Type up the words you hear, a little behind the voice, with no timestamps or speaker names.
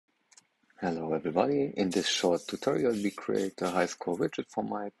Hello everybody, in this short tutorial we create a high score widget for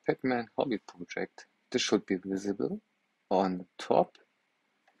my Pac-Man hobby project. This should be visible on top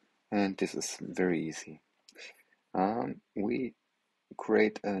and this is very easy. We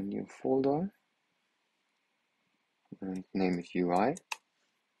create a new folder and name it UI.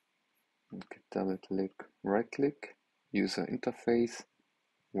 Double click, right click, user interface,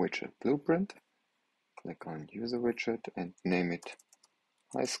 widget blueprint. Click on user widget and name it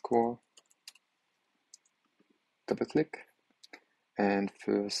high score. Double click. And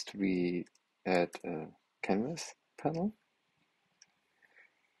first we add a canvas panel,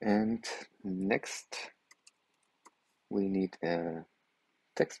 and next we need a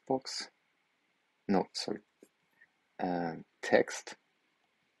text box. Text.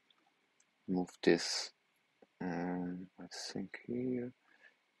 Move this. I think here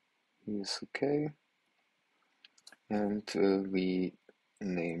is okay, and we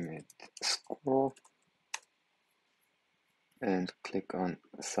name it score. And click on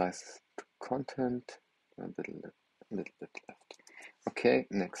size to content, a little bit left. Okay,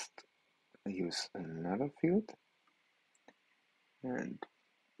 next use another field and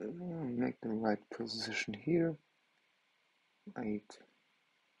make the right position here. It's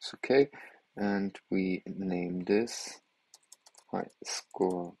okay, and we name this high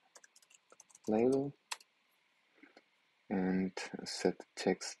score label and set the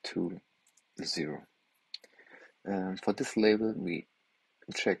text to 0. For this label we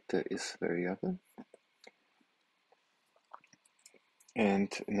check the is variable,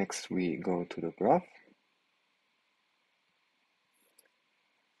 and next we go to the graph.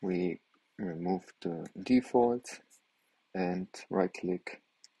 We remove the default and right click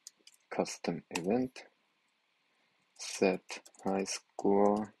custom event, set high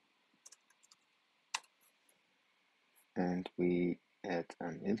score, and we add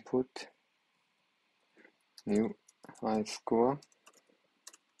an input, new high score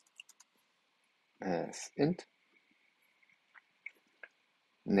as int.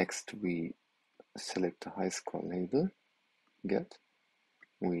 Next we select the high score label, get.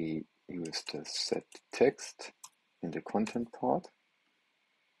 We use the set text in the content part,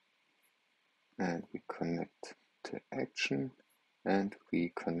 and we connect to action, and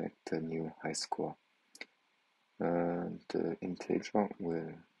we connect the new high score. The integer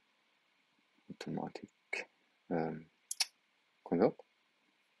will automatic convert.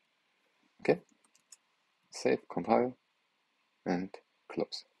 Okay, save, compile, and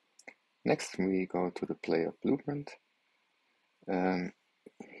close. Next we go to the player blueprint.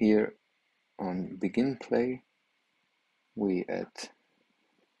 Here on begin play we add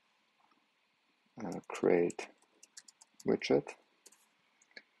create widget.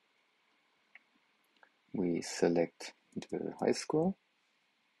 We select the high score.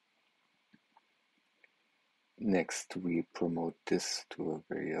 Next we promote this to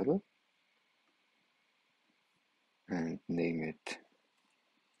a variable and name it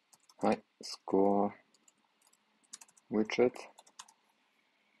high score widget.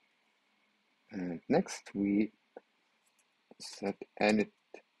 And next we set edit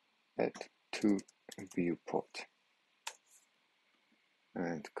at to viewport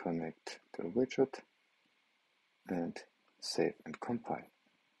and connect the widget and save and compile.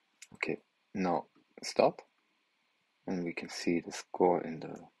 Okay, now stop, and we can see the score in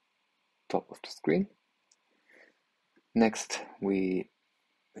the top of the screen. Next we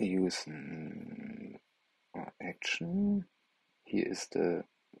use action. Here's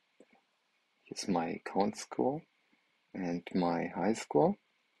my count score and my high score,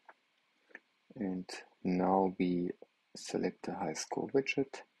 and now we select the high score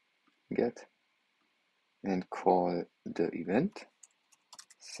widget, get, and call the event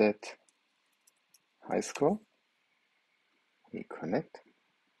set high score. We connect,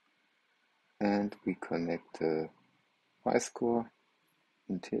 and we connect the high score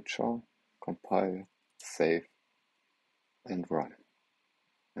integer, compile, save, and run.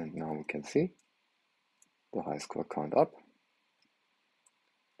 And now we can see the high score count up.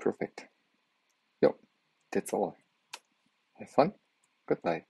 Perfect. Yo, that's all. Have fun. Goodbye.